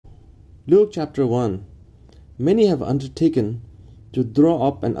Luke chapter 1. Many have undertaken to draw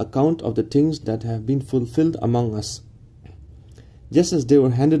up an account of the things that have been fulfilled among us, just as they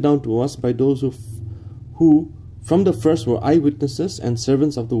were handed down to us by those who from the first were eyewitnesses and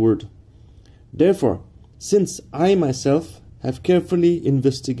servants of the word. Therefore, since I myself have carefully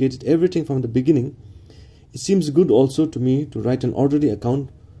investigated everything from the beginning, it seems good also to me to write an orderly account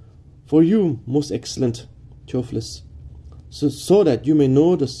for you, most excellent Theophilus, so that you may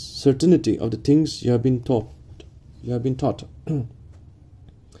know the certainty of the things you have been taught. In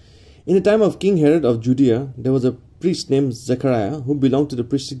the time of King Herod of Judea, there was a priest named Zechariah who belonged to the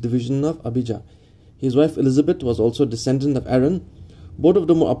priestly division of Abijah. His wife Elizabeth was also a descendant of Aaron. Both of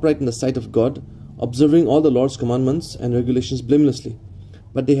them were upright in the sight of God, observing all the Lord's commandments and regulations blamelessly.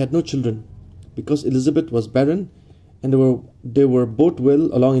 But they had no children, because Elizabeth was barren, and they were both well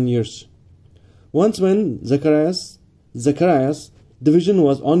along in years. Once when Zechariah's division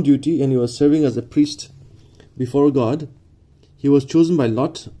was on duty and he was serving as a priest before God, he was chosen by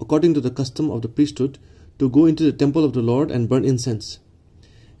Lot, according to the custom of the priesthood, to go into the temple of the Lord and burn incense.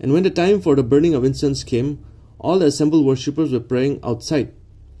 And when the time for the burning of incense came, all the assembled worshippers were praying outside.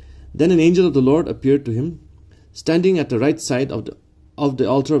 Then an angel of the Lord appeared to him, standing at the right side of the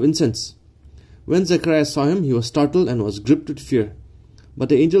altar of incense. When Zechariah saw him, he was startled and was gripped with fear. But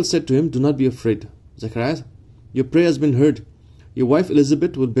the angel said to him, "Do not be afraid, Zechariah. Your prayer has been heard. Your wife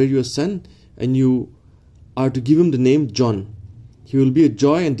Elizabeth will bear you a son, and you are to give him the name John. He will be a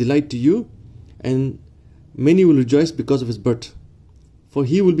joy and delight to you, and many will rejoice because of his birth. For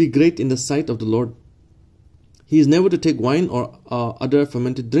he will be great in the sight of the Lord. He is never to take wine or other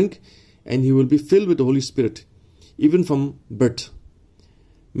fermented drink, and he will be filled with the Holy Spirit, even from birth.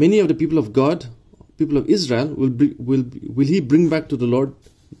 Many of the people of God, people of Israel, will he bring back to the Lord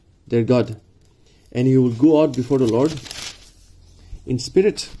their God, and he will go out before the Lord in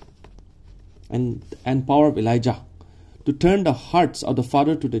spirit and power of Elijah, to turn the hearts of the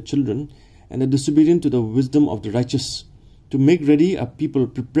father to their children, and the disobedient to the wisdom of the righteous, to make ready a people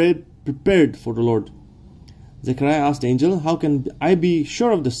prepared for the Lord." Zechariah asked the angel, "How can I be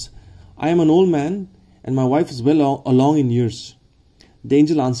sure of this? I am an old man, and my wife is well along in years." The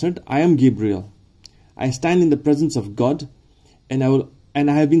angel answered, "I am Gabriel. I stand in the presence of God, and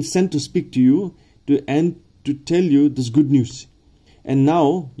I have been sent to speak to you and to tell you this good news. And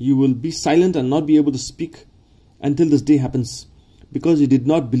now you will be silent and not be able to speak until this day happens, because you did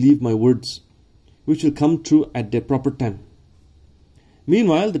not believe my words, which will come true at their proper time."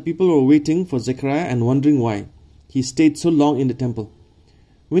 Meanwhile, the people were waiting for Zechariah and wondering why he stayed so long in the temple.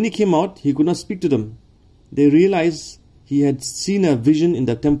 When he came out, he could not speak to them. They realized he had seen a vision in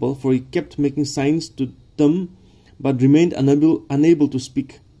the temple, for he kept making signs to them, but remained unable to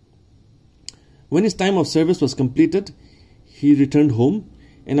speak. When his time of service was completed, he returned home,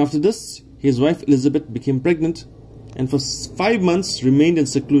 and after this, his wife Elizabeth became pregnant, and for 5 months remained in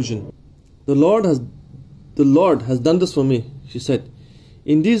seclusion. The Lord has done this for me," she said.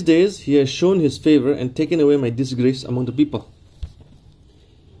 "In these days he has shown his favor and taken away my disgrace among the people."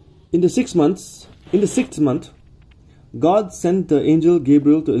 In the sixth month, God sent the angel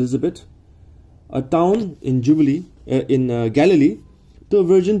Gabriel to Elizabeth, a town in Galilee, to a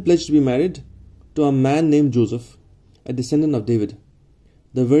virgin pledged to be married to a man named Joseph, a descendant of David.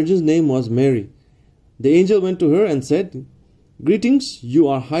 The virgin's name was Mary. The angel went to her and said, "Greetings, you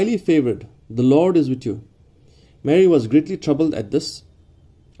are highly favored. The Lord is with you." Mary was greatly troubled at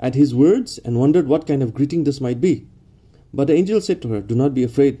his words, and wondered what kind of greeting this might be. But the angel said to her, "Do not be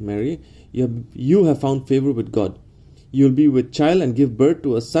afraid, Mary. You have found favor with God. You will be with child and give birth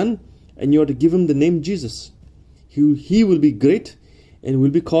to a son, and you are to give him the name Jesus. He will be great and will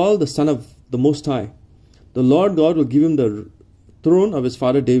be called the Son of the Most High. The Lord God will give him the throne of his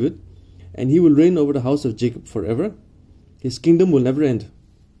father David, and he will reign over the house of Jacob forever. His kingdom will never end."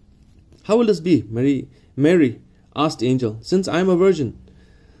 "How will this be?" Mary asked the angel, "since I am a virgin?"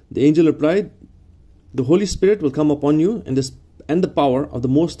 The angel replied, "The Holy Spirit will come upon you, and the power of the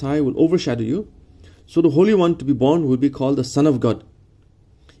Most High will overshadow you. So the Holy One to be born will be called the Son of God.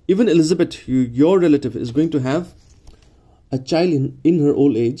 Even Elizabeth, your relative, is going to have a child in her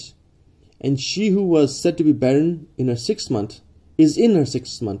old age, and she who was said to be barren in her 6th month is in her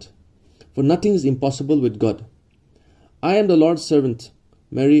 6th month, for nothing is impossible with God." "I am the Lord's servant,"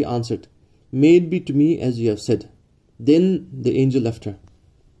 Mary answered. "May it be to me as you have said." Then the angel left her.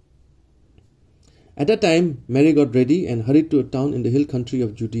 At that time, Mary got ready and hurried to a town in the hill country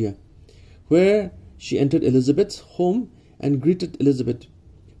of Judea, where she entered Elizabeth's home and greeted Elizabeth.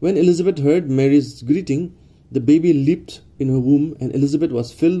 When Elizabeth heard Mary's greeting, the baby leaped in her womb, and Elizabeth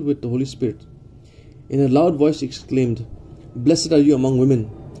was filled with the Holy Spirit. In a loud voice she exclaimed, "Blessed are you among women,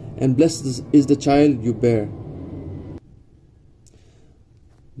 and blessed is the child you bear.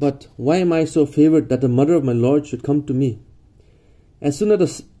 But why am I so favored that the mother of my Lord should come to me? As soon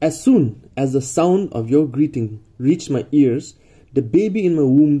as the sound of your greeting reached my ears, the baby in my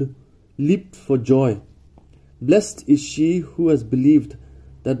womb leaped for joy. Blessed is she who has believed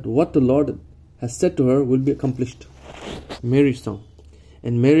that what the Lord has said to her will be accomplished. Mary's song.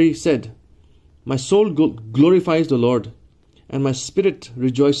 And Mary said, my soul glorifies the Lord, and my spirit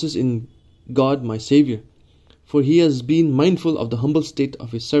rejoices in God my Saviour, for he has been mindful of the humble state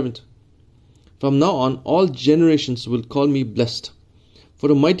of his servant. From now on, all generations will call me blessed, for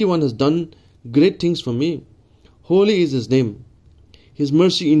the Mighty One has done great things for me. Holy is his name. His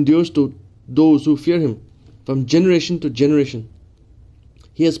mercy endures to those who fear him, from generation to generation.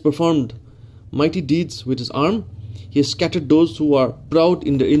 He has performed mighty deeds with his arm. He has scattered those who are proud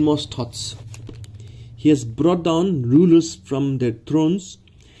in their inmost thoughts. He has brought down rulers from their thrones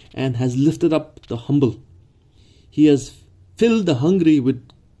and has lifted up the humble. He has filled the hungry with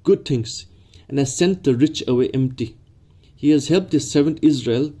good things and has sent the rich away empty. He has helped his servant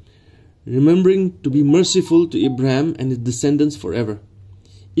Israel, remembering to be merciful to Abraham and his descendants forever,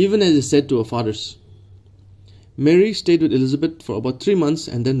 even as he said to our fathers. Mary stayed with Elizabeth for about 3 months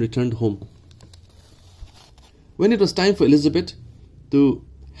and then returned home. When it was time for Elizabeth to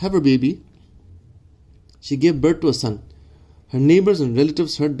have her baby, she gave birth to a son. Her neighbors and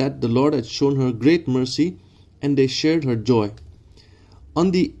relatives heard that the Lord had shown her great mercy, and they shared her joy. On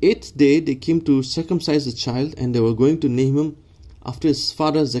the 8th day they came to circumcise the child, and they were going to name him after his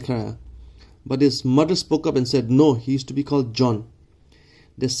father Zechariah. But his mother spoke up and said, no, he is to be called John.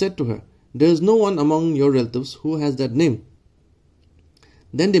 They said to her, there is no one among your relatives who has that name.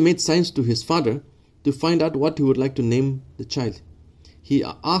 Then they made signs to his father to find out what he would like to name the child. He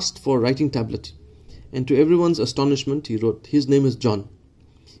asked for a writing tablet, and to everyone's astonishment he wrote, his name is John.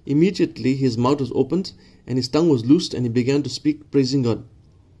 Immediately his mouth was opened and his tongue was loosed, and he began to speak, praising God.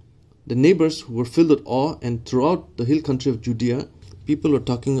 The neighbors were filled with awe, and throughout the hill country of Judea people were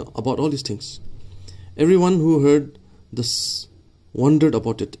talking about all these things. Everyone who heard this wondered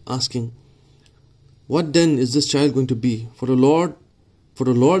about it, asking, what then is this child going to be? For the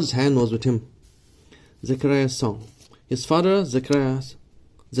Lord's hand was with him. Zechariah's song. His father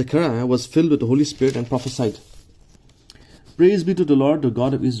Zechariah was filled with the Holy Spirit and prophesied. Praise be to the Lord, the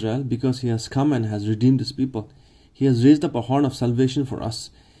God of Israel, because he has come and has redeemed his people. He has raised up a horn of salvation for us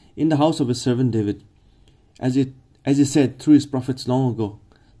in the house of his servant David, as he said through his prophets long ago,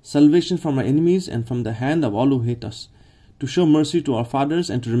 salvation from our enemies and from the hand of all who hate us, to show mercy to our fathers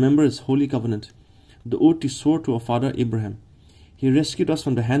and to remember his holy covenant, the oath he swore to our father Abraham. He rescued us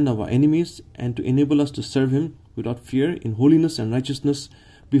from the hand of our enemies, and to enable us to serve him without fear, in holiness and righteousness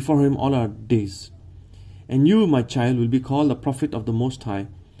before him all our days. And you, my child, will be called a prophet of the Most High,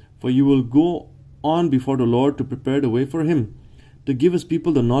 for you will go on before the Lord to prepare the way for him, to give his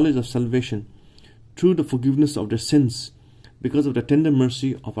people the knowledge of salvation, through the forgiveness of their sins, because of the tender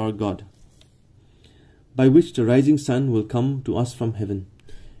mercy of our God, by which the rising sun will come to us from heaven,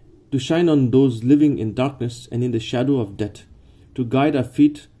 to shine on those living in darkness and in the shadow of death, to guide our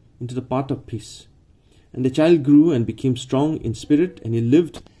feet into the path of peace. And the child grew and became strong in spirit, and he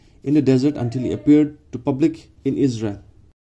lived in the desert until he appeared to public in Israel.